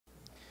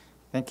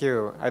Thank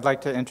you. I'd like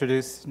to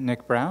introduce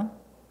Nick Brown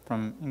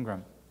from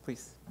Ingram,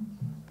 please.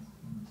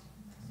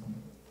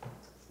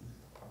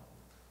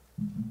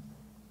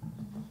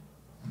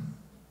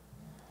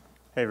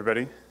 Hey,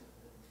 everybody.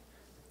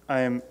 I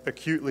am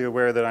acutely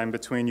aware that I'm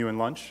between you and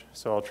lunch,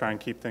 so I'll try and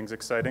keep things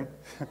exciting.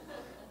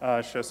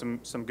 Show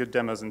some good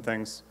demos and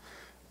things.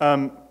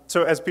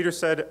 So as Peter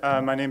said,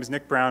 my name is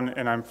Nick Brown,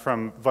 and I'm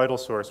from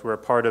VitalSource. We're a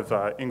part of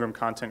Ingram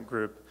Content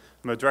Group.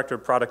 I'm a director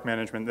of product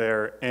management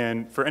there,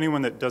 and for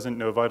anyone that doesn't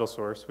know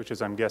VitalSource, which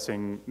is I'm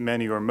guessing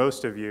many or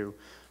most of you,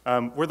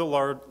 we're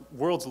the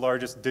world's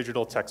largest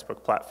digital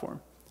textbook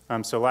platform.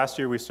 So last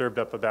year we served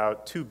up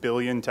about 2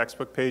 billion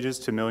textbook pages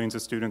to millions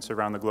of students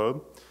around the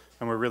globe,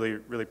 and we're really,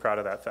 really proud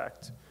of that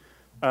fact.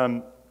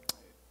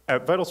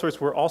 At VitalSource,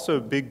 we're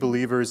also big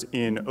believers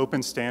in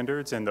open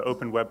standards and the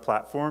open web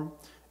platform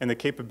and the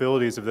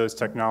capabilities of those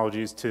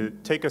technologies to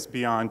take us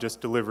beyond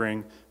just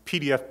delivering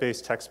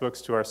PDF-based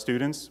textbooks to our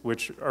students,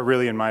 which are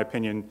really, in my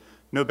opinion,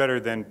 no better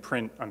than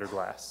print under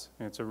glass.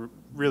 And it's a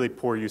really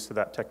poor use of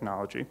that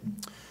technology.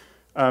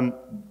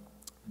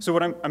 So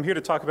what I'm here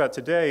to talk about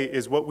today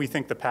is what we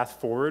think the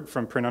path forward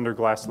from print under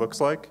glass looks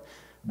like,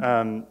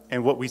 and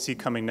what we see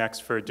coming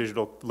next for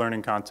digital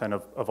learning content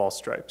of all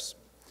stripes.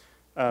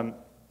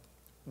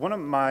 One of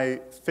my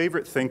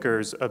favorite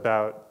thinkers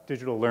about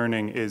digital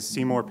learning is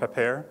Seymour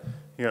Papert.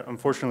 He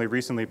unfortunately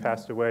recently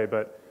passed away,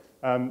 but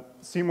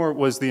Seymour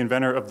was the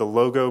inventor of the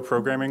Logo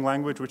programming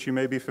language, which you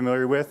may be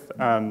familiar with.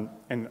 And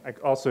I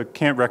also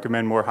can't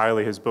recommend more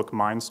highly his book,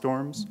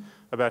 Mindstorms,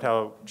 about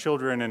how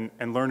children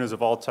and learners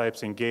of all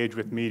types engage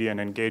with media and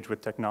engage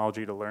with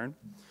technology to learn.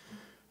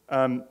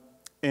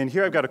 And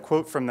here I've got a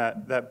quote from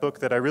that book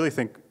that I really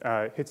think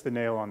hits the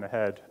nail on the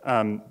head.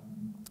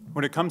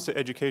 When it comes to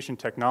education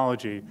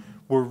technology,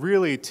 we're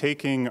really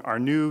taking our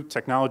new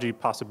technology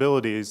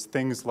possibilities,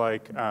 things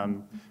like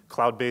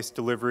cloud-based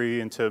delivery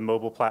into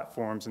mobile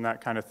platforms and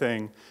that kind of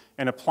thing,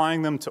 and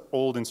applying them to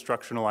old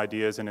instructional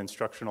ideas and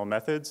instructional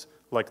methods,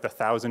 like the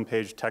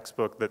 1,000-page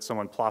textbook that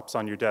someone plops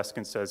on your desk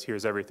and says,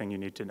 here's everything you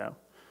need to know.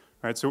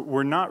 Right? So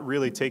we're not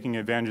really taking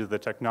advantage of the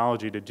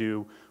technology to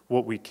do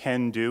what we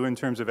can do in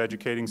terms of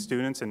educating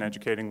students and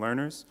educating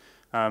learners.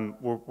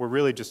 We're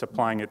really just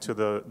applying it to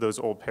those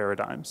old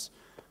paradigms.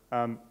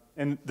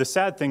 And the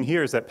sad thing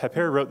here is that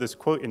Papert wrote this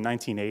quote in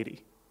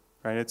 1980,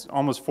 right? It's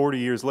almost 40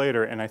 years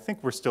later, and I think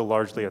we're still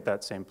largely at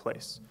that same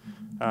place.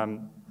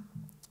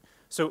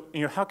 So,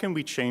 how can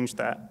we change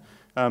that?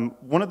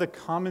 One of the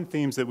common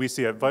themes that we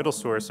see at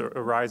VitalSource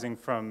arising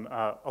from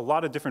a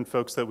lot of different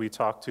folks that we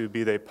talk to,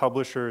 be they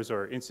publishers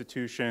or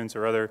institutions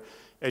or other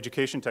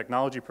education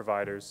technology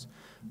providers,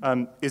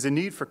 is a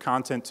need for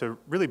content to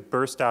really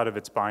burst out of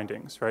its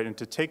bindings, right? And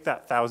to take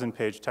that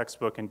 1,000-page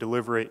textbook and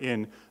deliver it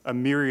in a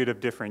myriad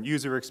of different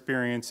user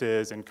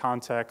experiences and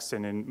contexts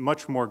and in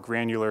much more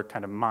granular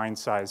kind of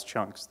mind-sized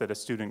chunks that a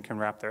student can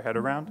wrap their head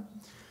around.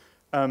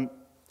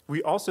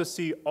 We also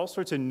see all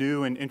sorts of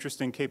new and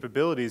interesting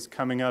capabilities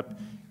coming up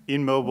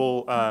in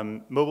mobile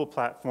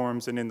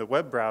platforms and in the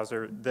web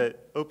browser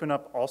that open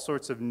up all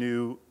sorts of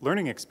new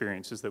learning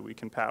experiences that we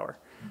can power.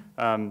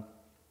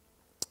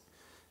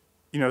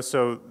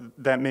 So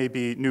that may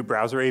be new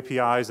browser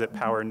APIs that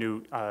power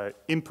new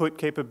input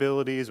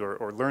capabilities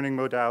or learning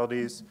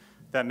modalities.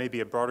 That may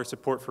be a broader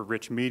support for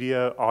rich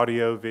media,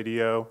 audio,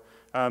 video,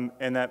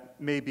 and that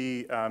may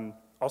be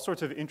all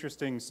sorts of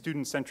interesting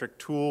student-centric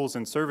tools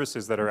and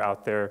services that are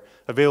out there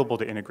available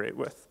to integrate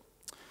with.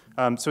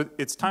 So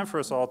it's time for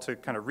us all to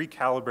kind of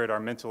recalibrate our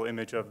mental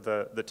image of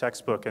the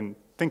textbook and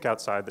think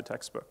outside the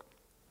textbook.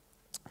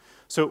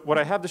 So what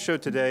I have to show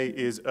today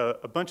is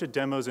a bunch of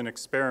demos and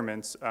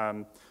experiments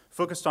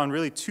focused on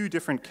really two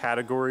different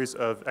categories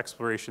of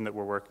exploration that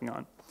we're working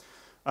on.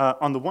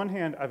 On the one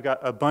hand, I've got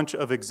a bunch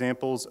of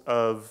examples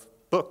of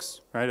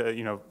books, right?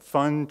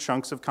 Fun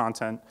chunks of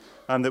content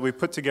that we've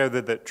put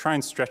together that try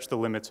and stretch the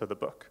limits of the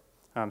book.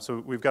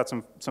 So we've got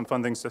some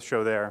fun things to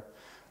show there.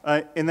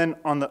 And then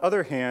on the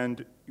other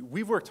hand,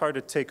 we've worked hard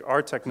to take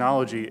our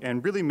technology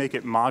and really make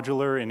it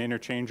modular and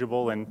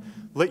interchangeable and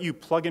let you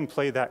plug and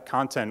play that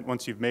content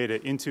once you've made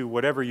it into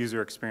whatever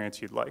user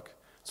experience you'd like.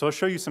 So I'll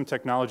show you some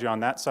technology on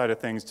that side of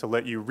things to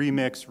let you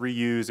remix,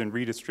 reuse, and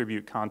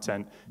redistribute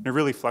content in a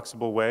really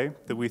flexible way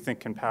that we think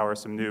can power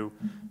some new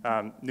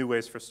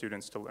ways for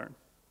students to learn.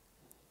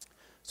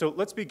 So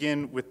let's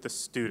begin with the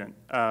student.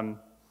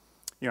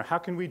 How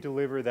can we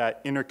deliver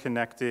that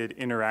interconnected,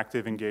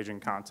 interactive, engaging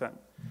content?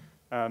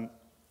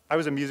 I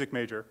was a music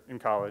major in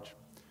college,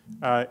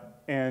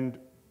 and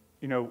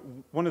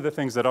one of the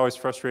things that always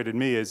frustrated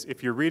me is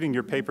if you're reading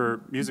your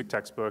paper music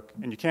textbook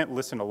and you can't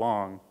listen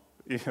along,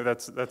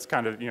 that's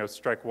kind of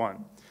strike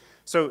one.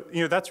 So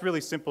that's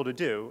really simple to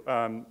do,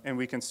 and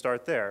we can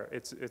start there.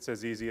 It's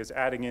as easy as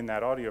adding in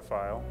that audio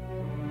file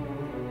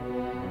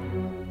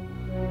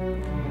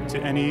to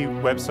any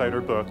website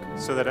or book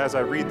so that as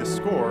I read the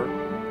score,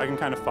 I can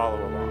kind of follow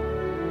along.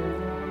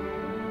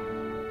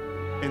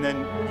 And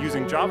then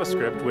using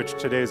JavaScript, which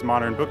today's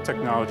modern book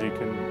technology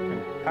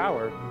can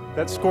power,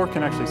 that score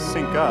can actually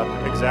sync up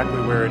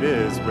exactly where it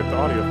is with the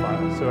audio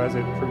file. So as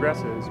it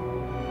progresses,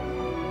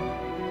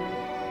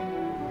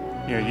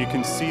 you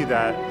can see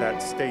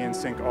that stay in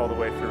sync all the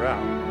way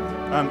throughout.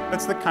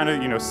 That's the kind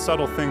of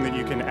subtle thing that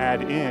you can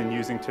add in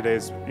using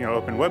today's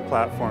open web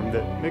platform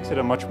that makes it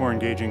a much more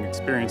engaging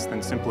experience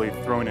than simply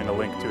throwing in a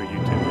link to a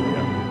YouTube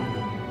video.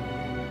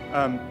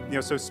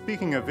 So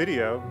speaking of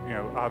video,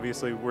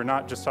 obviously we're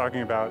not just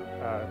talking about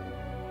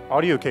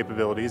audio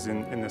capabilities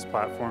in this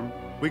platform.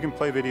 We can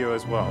play video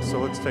as well. So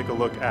let's take a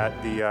look at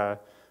the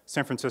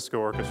San Francisco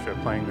Orchestra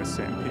playing this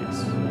same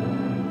piece.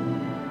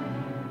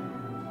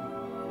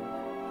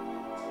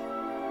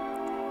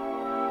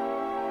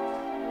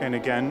 And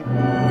again,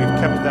 we've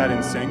kept that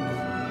in sync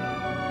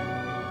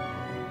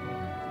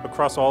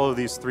across all of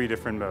these three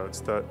different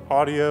modes, the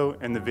audio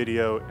and the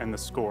video and the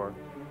score.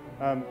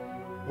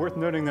 Worth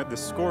noting that the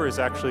score is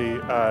actually,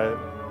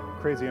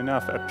 crazy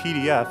enough, a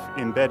PDF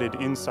embedded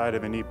inside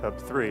of an EPUB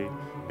 3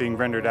 being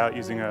rendered out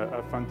using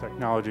a fun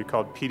technology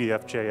called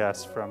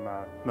PDF.js from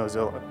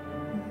Mozilla.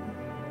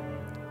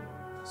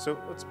 So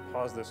let's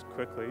pause this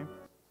quickly.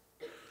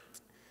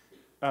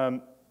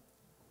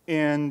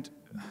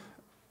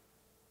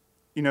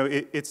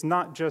 It's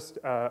not just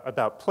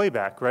about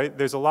playback, right?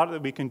 There's a lot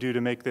that we can do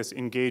to make this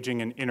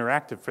engaging and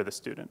interactive for the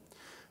student.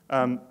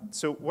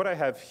 So what I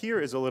have here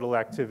is a little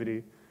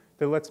activity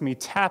that lets me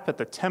tap at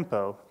the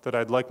tempo that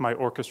I'd like my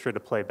orchestra to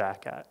play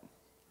back at,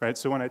 right?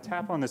 So when I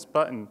tap on this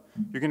button,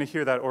 you're gonna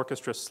hear that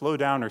orchestra slow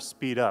down or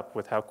speed up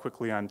with how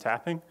quickly I'm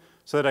tapping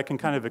so that I can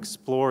kind of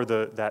explore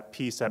that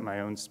piece at my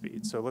own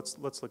speed. So let's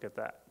look at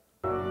that.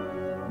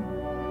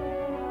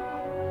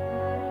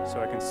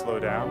 So I can slow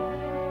down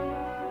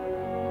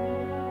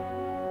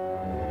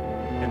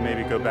and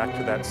maybe go back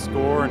to that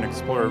score and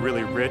explore a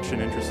really rich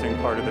and interesting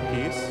part of the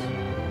piece.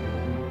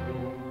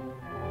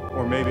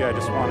 Or maybe I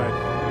just want to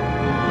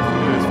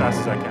do it as fast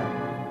as I can.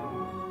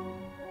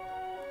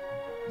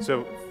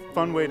 So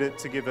fun way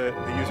to give the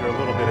user a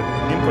little bit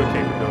of input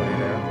capability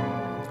there.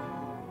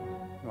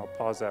 And I'll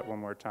pause that one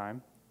more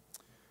time.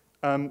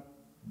 And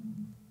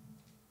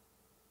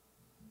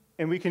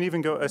we can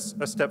even go a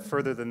step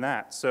further than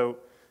that. So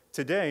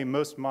today,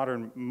 most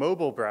modern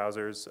mobile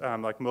browsers,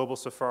 like mobile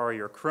Safari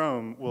or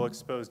Chrome, will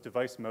expose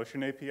device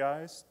motion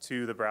APIs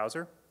to the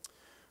browser.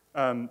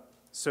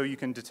 So you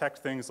can detect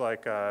things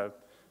like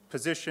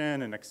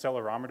position and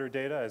accelerometer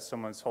data as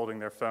someone's holding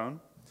their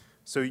phone.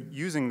 So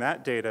using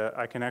that data,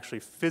 I can actually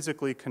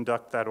physically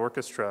conduct that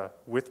orchestra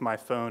with my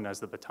phone as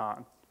the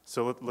baton.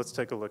 So let's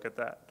take a look at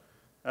that.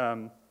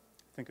 I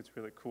think it's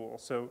really cool.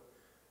 So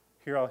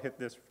here I'll hit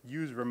this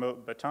Use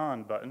Remote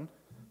Baton button.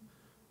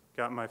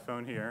 Got my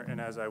phone here, and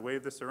as I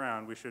wave this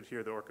around, we should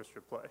hear the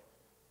orchestra play.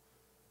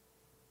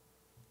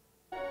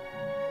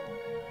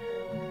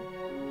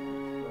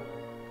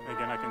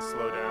 Again, I can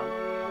slow down.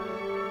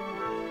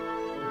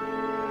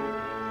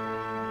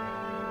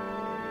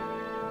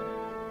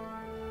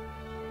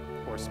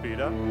 Or speed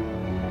up.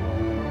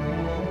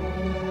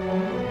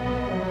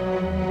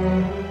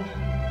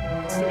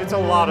 It's a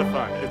lot of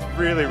fun. It's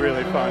really,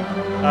 really fun.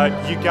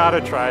 You gotta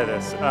try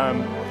this.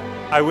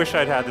 I wish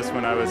I'd had this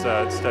when I was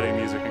studying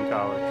music in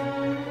college.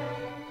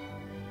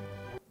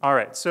 All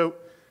right, so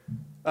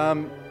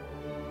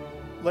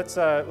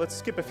let's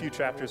skip a few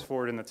chapters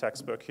forward in the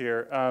textbook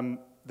here.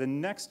 The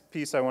next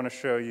piece I want to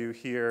show you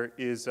here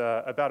is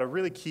about a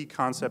really key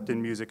concept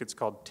in music. It's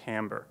called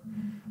timbre.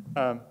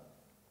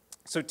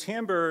 So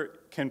timbre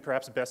can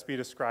perhaps best be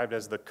described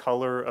as the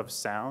color of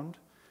sound.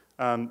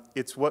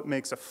 It's what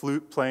makes a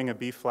flute playing a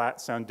B flat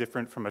sound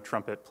different from a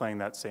trumpet playing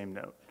that same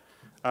note.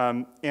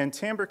 And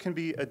timbre can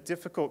be a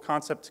difficult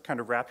concept to kind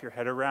of wrap your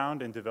head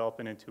around and develop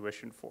an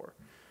intuition for.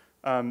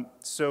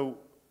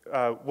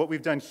 What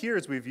we've done here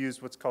is we've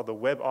used what's called the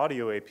Web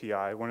Audio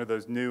API, one of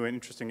those new and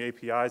interesting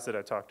APIs that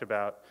I talked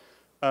about,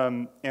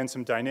 and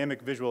some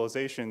dynamic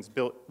visualizations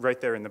built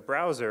right there in the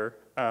browser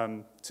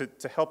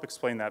to help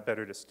explain that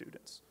better to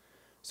students.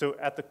 So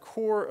at the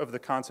core of the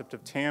concept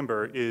of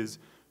timbre is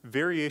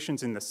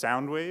variations in the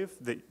sound wave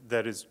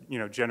that is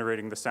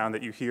generating the sound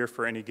that you hear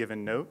for any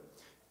given note.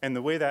 And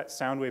the way that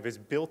sound wave is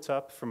built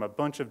up from a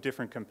bunch of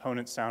different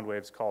component sound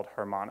waves called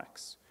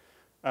harmonics.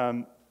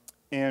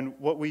 And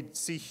what we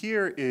see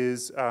here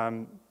is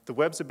the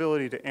web's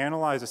ability to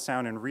analyze a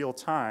sound in real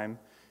time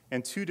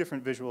and two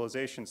different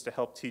visualizations to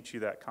help teach you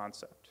that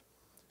concept.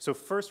 So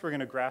first we're going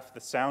to graph the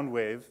sound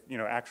wave,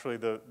 actually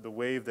the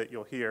wave that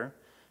you'll hear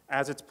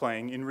as it's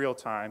playing in real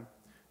time.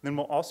 Then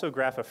we'll also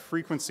graph a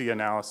frequency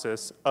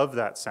analysis of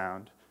that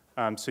sound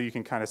so you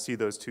can kind of see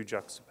those two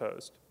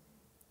juxtaposed.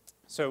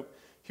 So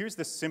here's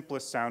the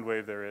simplest sound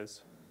wave there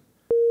is.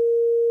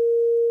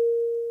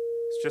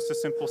 It's just a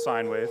simple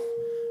sine wave,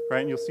 right?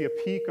 And you'll see a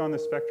peak on the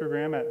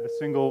spectrogram at the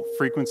single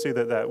frequency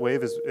that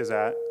wave is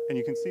at, and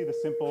you can see the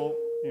simple,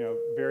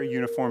 very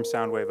uniform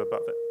sound wave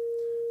above it.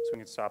 So we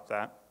can stop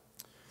that.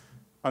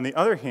 On the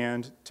other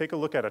hand, take a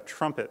look at a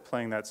trumpet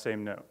playing that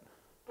same note.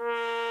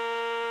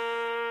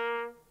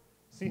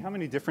 See how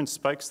many different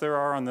spikes there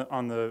are on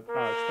the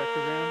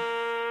spectrogram?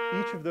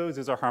 Each of those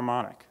is a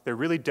harmonic. They're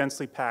really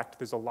densely packed.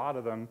 There's a lot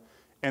of them.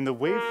 And the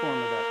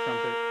waveform of that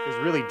trumpet is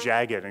really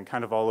jagged and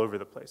kind of all over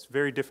the place.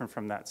 Very different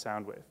from that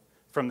sound wave,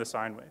 from the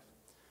sine wave.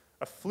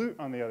 A flute,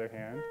 on the other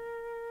hand,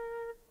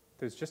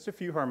 There's just a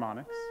few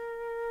harmonics.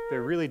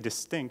 They're really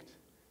distinct.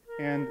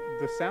 And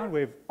the sound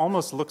wave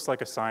almost looks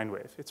like a sine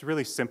wave. It's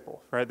really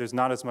simple, right? There's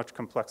not as much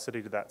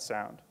complexity to that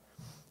sound.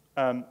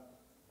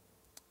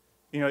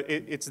 You know,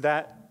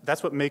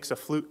 that's what makes a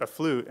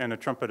flute and a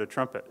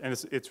trumpet.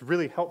 And it's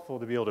really helpful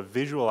to be able to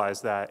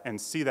visualize that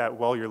and see that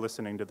while you're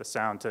listening to the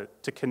sound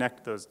to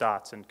connect those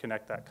dots and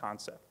connect that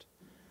concept.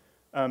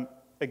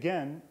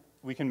 Again,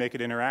 we can make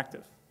it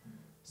interactive.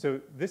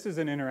 So this is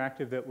an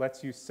interactive that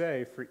lets you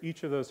say for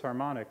each of those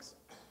harmonics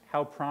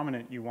how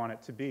prominent you want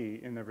it to be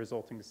in the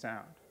resulting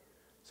sound.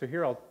 So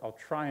here I'll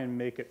try and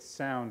make it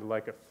sound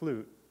like a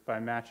flute by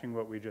matching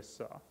what we just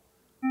saw.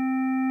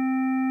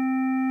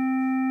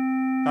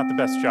 Not the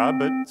best job,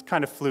 but it's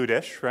kind of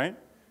flute-ish, right?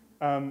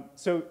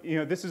 So you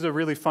know, this is a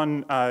really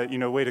fun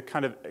way to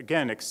kind of,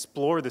 again,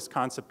 explore this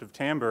concept of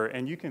timbre,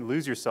 and you can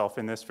lose yourself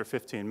in this for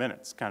 15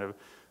 minutes, kind of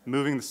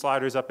moving the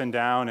sliders up and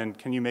down, and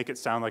can you make it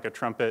sound like a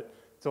trumpet?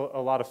 It's a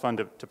lot of fun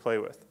to play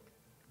with.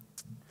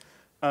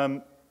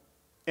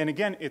 And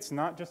again, it's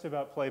not just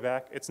about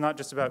playback. It's not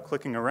just about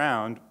clicking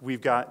around.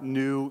 We've got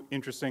new,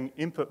 interesting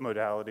input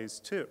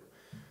modalities, too.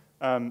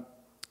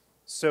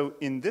 So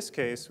in this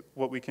case,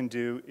 what we can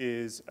do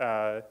is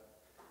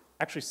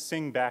actually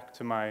sing back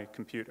to my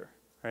computer,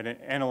 right,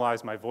 and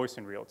analyze my voice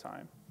in real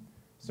time.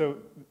 So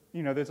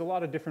you know, there's a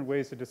lot of different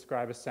ways to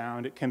describe a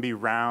sound. It can be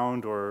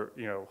round or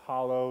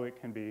hollow. It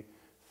can be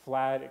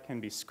flat. It can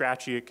be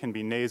scratchy. It can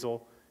be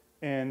nasal.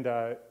 And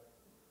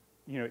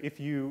if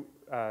you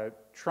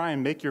try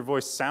and make your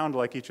voice sound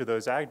like each of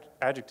those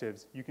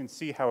adjectives, you can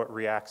see how it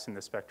reacts in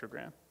the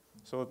spectrogram.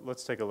 So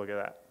let's take a look at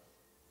that.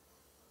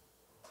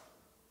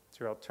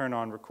 So I'll turn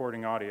on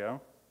recording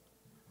audio.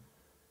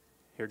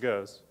 Here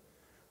goes.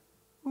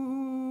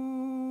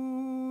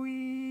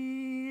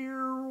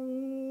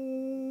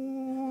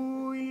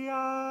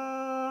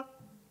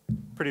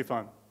 Pretty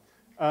fun.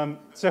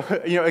 So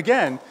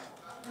again,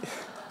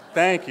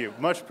 thank you,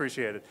 much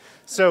appreciated.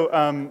 So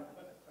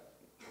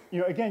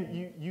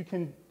again, you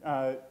can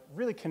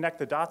really connect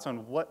the dots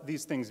on what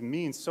these things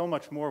mean so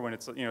much more when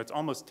it's it's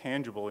almost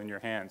tangible in your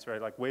hands,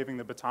 right? Like waving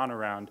the baton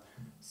around,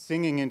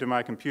 singing into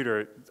my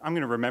computer. I'm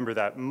going to remember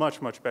that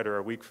much, much better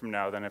a week from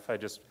now than if I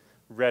just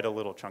read a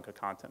little chunk of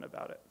content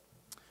about it.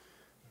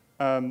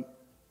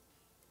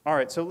 All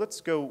right, so let's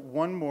go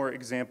one more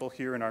example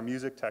here in our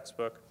music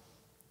textbook.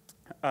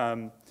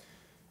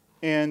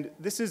 And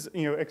this is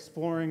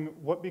exploring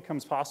what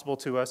becomes possible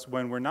to us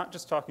when we're not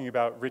just talking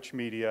about rich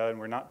media and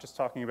we're not just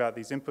talking about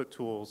these input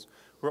tools,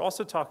 we're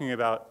also talking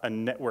about a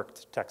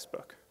networked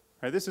textbook.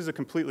 Right? This is a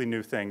completely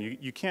new thing.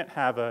 You can't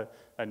have a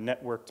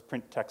networked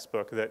print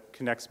textbook that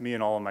connects me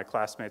and all of my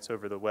classmates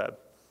over the web.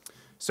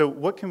 So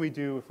what can we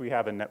do if we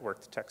have a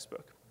networked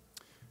textbook?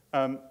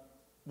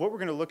 What we're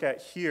going to look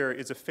at here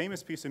is a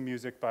famous piece of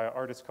music by an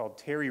artist called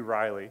Terry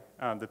Riley.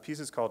 The piece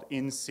is called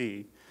In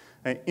C.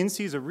 In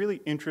C is a really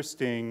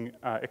interesting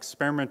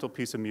experimental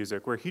piece of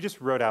music where he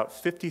just wrote out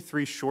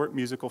 53 short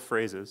musical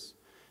phrases,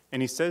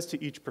 and he says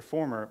to each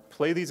performer,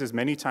 play these as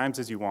many times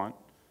as you want,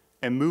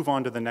 and move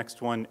on to the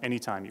next one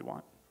anytime you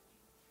want.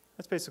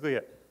 That's basically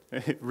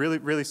it. Really,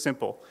 really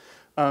simple.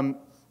 But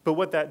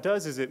what that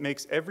does is it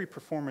makes every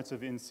performance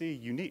of In C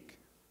unique,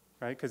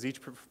 right? Because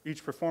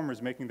each performer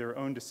is making their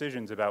own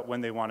decisions about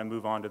when they want to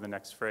move on to the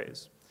next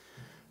phrase.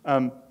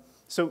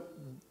 So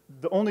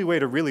the only way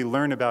to really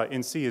learn about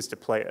In C is to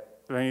play it.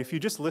 I mean, if you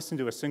just listen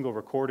to a single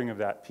recording of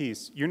that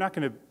piece, you're not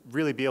going to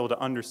really be able to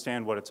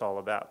understand what it's all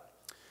about.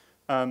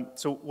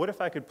 So what if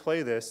I could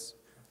play this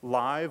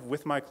live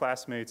with my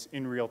classmates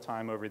in real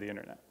time over the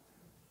internet?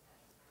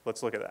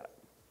 Let's look at that.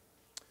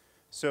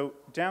 So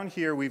down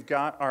here, we've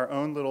got our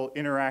own little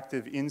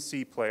interactive In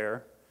C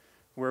player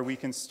where we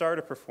can start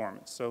a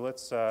performance. So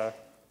let's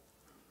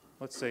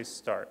say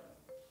start.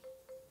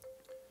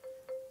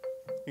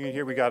 You can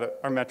hear we got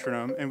our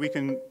metronome, and we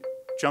can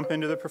jump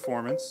into the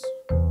performance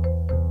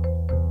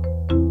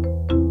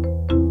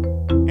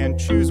and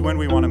choose when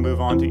we want to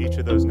move on to each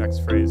of those next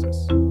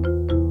phrases.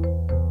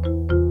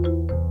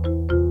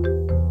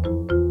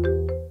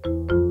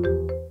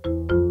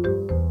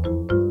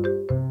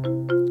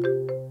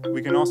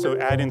 We can also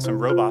add in some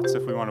robots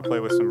if we want to play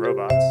with some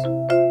robots.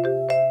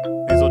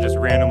 These will just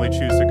randomly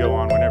choose to go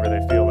on whenever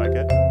they feel like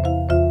it.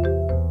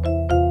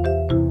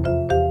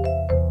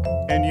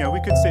 And we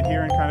could sit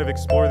here and kind of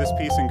explore this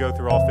piece and go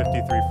through all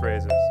 53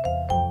 phrases.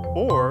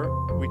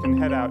 Or we can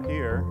head out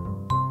here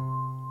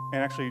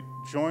and actually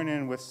join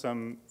in with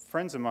some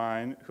friends of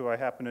mine who I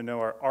happen to know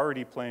are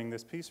already playing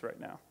this piece right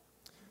now.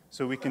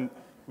 So we can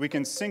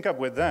sync up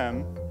with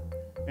them,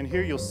 and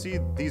here you'll see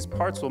these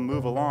parts will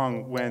move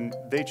along when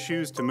they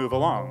choose to move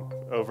along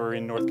over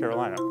in North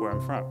Carolina, where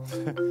I'm from.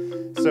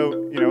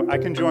 So I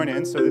can join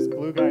in. So this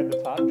blue guy at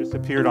the top just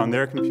appeared on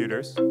their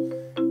computers.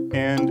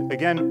 And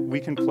again,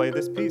 we can play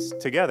this piece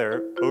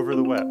together over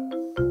the web.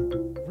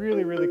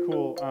 Really, really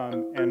cool,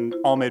 and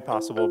all made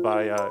possible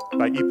by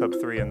EPUB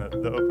 3 and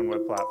the Open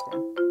Web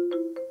platform.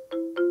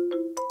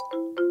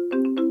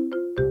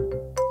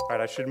 All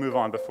right, I should move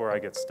on before I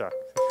get stuck.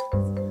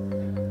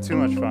 Too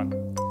much fun.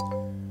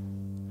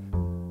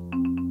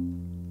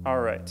 All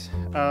right.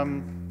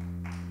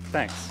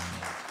 Thanks.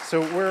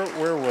 So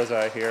where was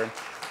I here?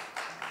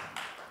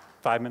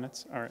 5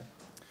 minutes? All right.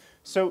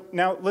 So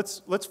now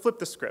let's flip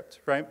the script,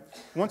 right?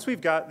 Once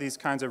we've got these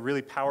kinds of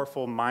really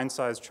powerful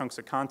mind-sized chunks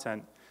of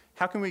content,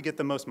 how can we get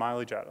the most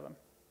mileage out of them?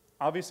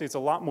 Obviously, it's a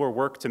lot more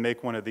work to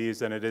make one of these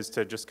than it is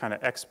to just kind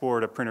of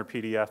export a printer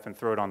PDF and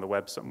throw it on the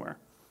web somewhere.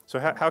 So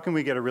how can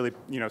we get a really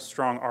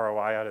strong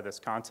ROI out of this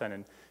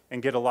content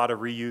and get a lot of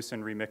reuse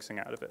and remixing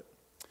out of it?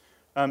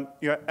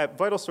 At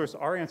VitalSource,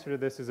 our answer to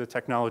this is a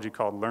technology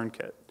called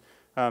LearnKit.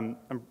 I'm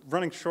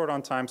running short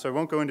on time, so I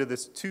won't go into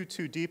this too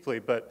deeply,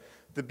 but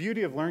the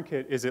beauty of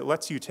LearnKit is it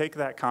lets you take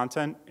that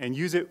content and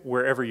use it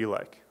wherever you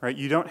like, right?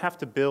 You don't have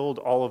to build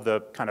all of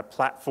the kind of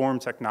platform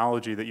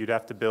technology that you'd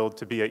have to build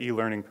to be an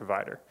e-learning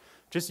provider.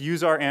 Just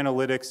use our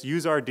analytics,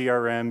 use our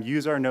DRM,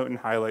 use our note and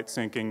highlight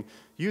syncing,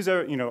 use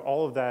our,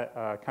 all of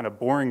that kind of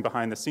boring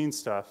behind the scenes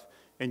stuff,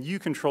 and you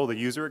control the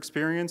user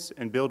experience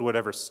and build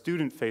whatever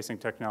student-facing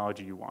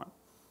technology you want.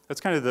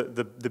 That's kind of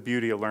the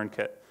beauty of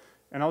LearnKit.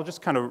 And I'll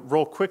just kind of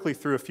roll quickly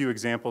through a few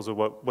examples of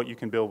what you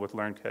can build with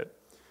LearnKit.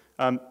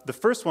 The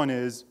first one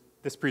is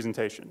this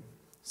presentation.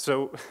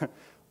 So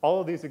all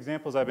of these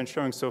examples I've been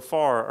showing so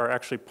far are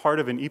actually part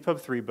of an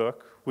EPUB 3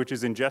 book, which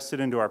is ingested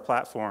into our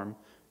platform,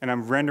 and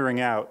I'm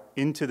rendering out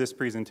into this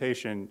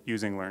presentation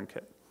using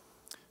LearnKit.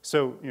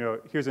 So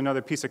here's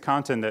another piece of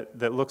content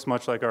that looks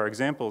much like our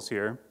examples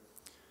here,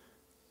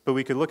 but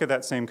we could look at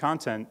that same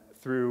content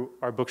through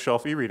our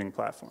bookshelf e-reading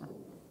platform,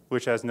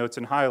 which has notes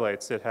and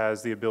highlights. It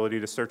has the ability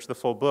to search the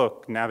full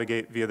book,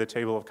 navigate via the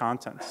table of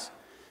contents.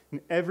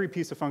 And every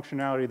piece of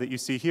functionality that you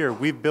see here,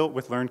 we've built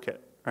with LearnKit,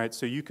 right?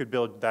 So you could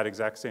build that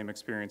exact same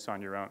experience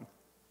on your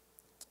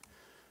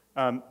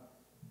own.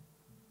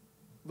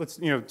 Let's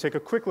take a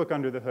quick look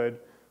under the hood.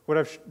 What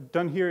I've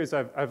done here is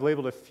I've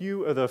labeled a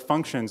few of the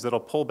functions that'll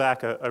pull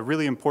back a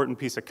really important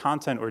piece of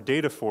content or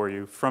data for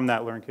you from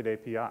that LearnKit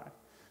API.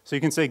 So you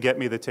can say, get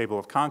me the table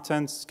of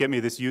contents, get me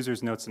this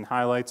user's notes and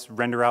highlights,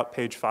 render out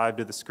page 5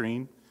 to the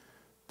screen.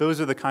 Those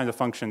are the kinds of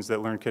functions that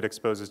LearnKit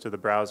exposes to the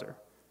browser.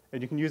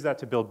 And you can use that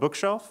to build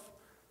Bookshelf,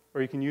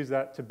 or you can use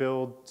that to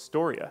build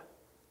Storia,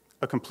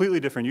 a completely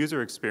different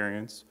user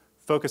experience,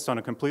 focused on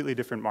a completely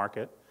different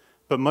market,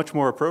 but much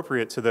more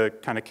appropriate to the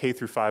kind of K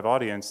through 5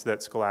 audience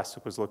that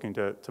Scholastic was looking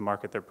to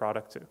market their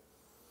product to.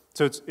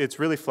 So it's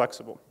really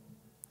flexible.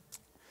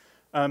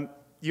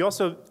 You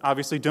also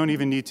obviously don't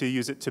even need to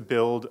use it to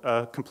build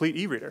a complete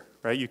e-reader,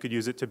 right? You could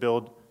use it to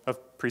build a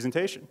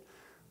presentation,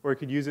 or you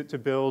could use it to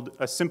build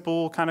a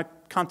simple kind of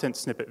content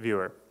snippet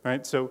viewer,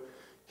 right? So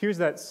here's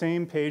that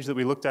same page that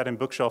we looked at in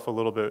Bookshelf a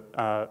little bit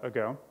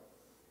ago.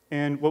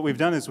 And what we've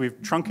done is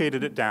we've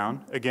truncated it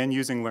down, again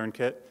using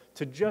LearnKit,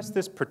 to just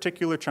this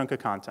particular chunk of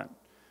content,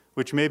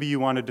 which maybe you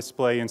want to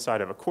display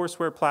inside of a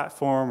courseware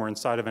platform or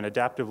inside of an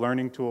adaptive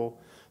learning tool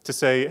to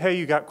say, hey,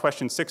 you got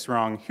question 6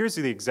 wrong. Here's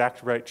the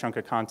exact right chunk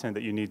of content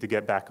that you need to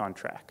get back on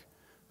track.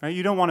 Right?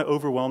 You don't want to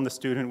overwhelm the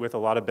student with a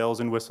lot of bells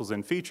and whistles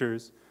and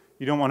features.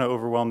 You don't want to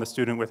overwhelm the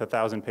student with a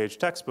 1,000-page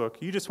textbook.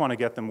 You just want to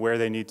get them where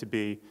they need to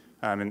be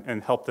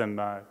and help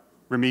them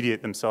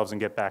remediate themselves and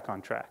get back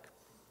on track.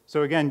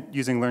 So again,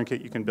 using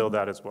LearnKit, you can build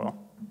that as well.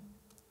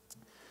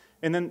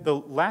 And then the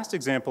last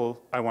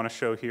example I want to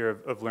show here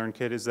of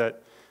LearnKit is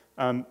that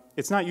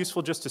it's not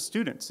useful just to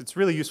students. It's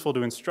really useful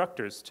to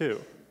instructors,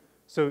 too.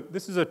 So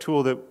this is a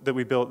tool that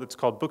we built that's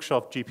called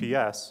Bookshelf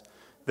GPS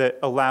that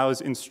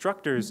allows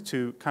instructors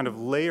to kind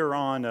of layer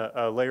on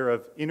a layer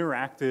of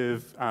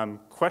interactive,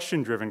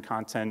 question-driven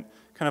content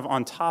kind of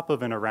on top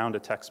of and around a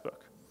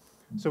textbook.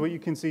 So what you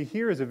can see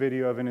here is a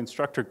video of an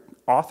instructor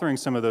authoring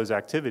some of those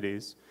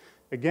activities.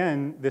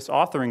 Again, this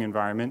authoring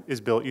environment is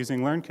built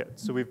using LearnKit.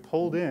 So we've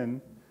pulled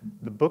in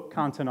the book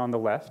content on the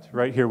left,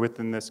 right here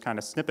within this kind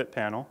of snippet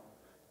panel,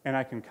 and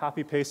I can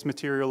copy-paste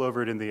material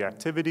over it in the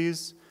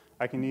activities.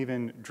 I can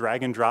even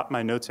drag and drop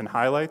my notes and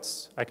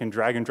highlights. I can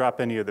drag and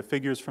drop any of the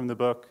figures from the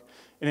book,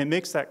 and it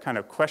makes that kind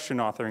of question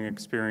authoring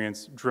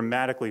experience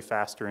dramatically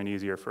faster and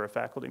easier for a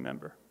faculty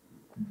member.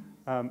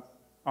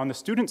 On the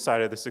student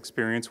side of this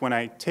experience, when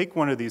I take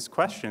one of these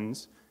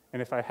questions,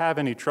 and if I have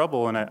any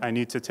trouble and I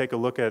need to take a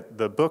look at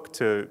the book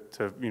to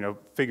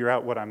figure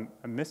out what I'm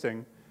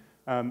missing,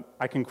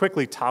 I can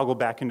quickly toggle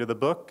back into the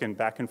book and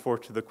back and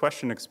forth to the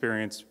question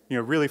experience,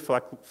 really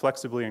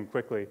flexibly and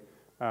quickly.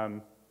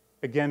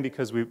 Again,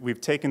 because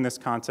we've taken this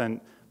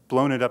content,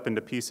 blown it up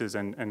into pieces,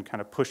 and kind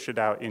of pushed it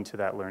out into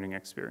that learning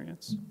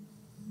experience.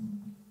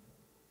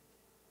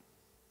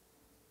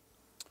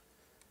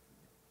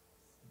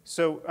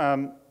 So,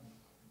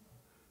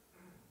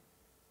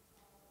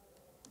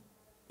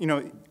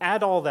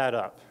 add all that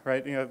up,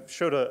 right?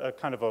 Showed a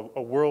kind of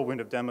a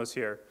whirlwind of demos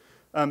here.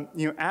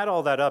 Add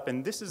all that up,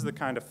 and this is the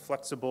kind of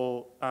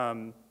flexible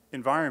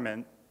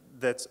environment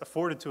that's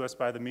afforded to us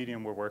by the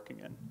medium we're working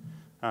in.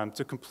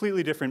 It's a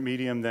completely different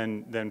medium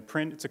than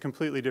print. It's a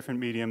completely different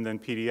medium than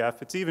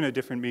PDF. It's even a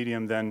different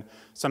medium than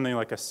something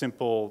like a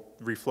simple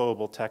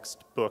reflowable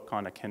text book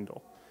on a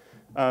Kindle.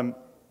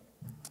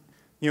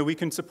 We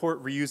can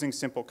support reusing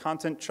simple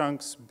content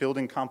chunks,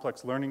 building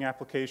complex learning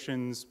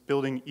applications,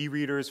 building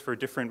e-readers for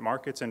different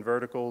markets and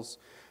verticals,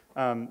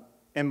 and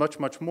much,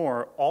 much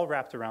more, all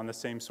wrapped around the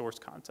same source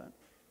content.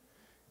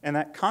 And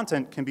that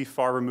content can be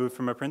far removed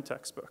from a print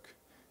textbook.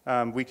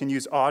 We can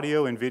use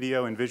audio and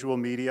video and visual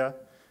media.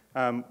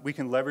 We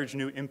can leverage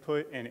new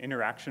input and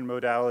interaction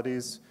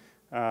modalities.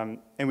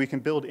 And we can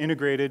build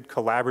integrated,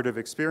 collaborative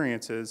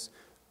experiences,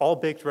 all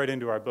baked right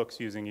into our books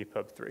using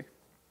EPUB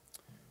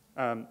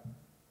 3.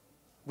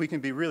 We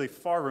can be really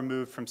far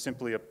removed from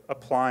simply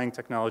applying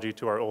technology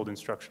to our old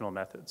instructional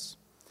methods.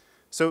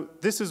 So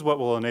this is what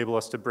will enable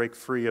us to break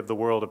free of the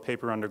world of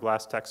paper under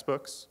glass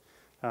textbooks.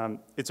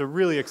 It's a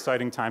really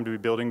exciting time to be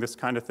building this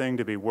kind of thing,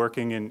 to be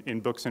working in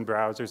books and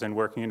browsers and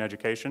working in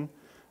education.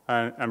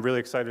 I'm really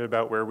excited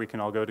about where we can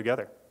all go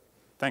together.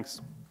 Thanks.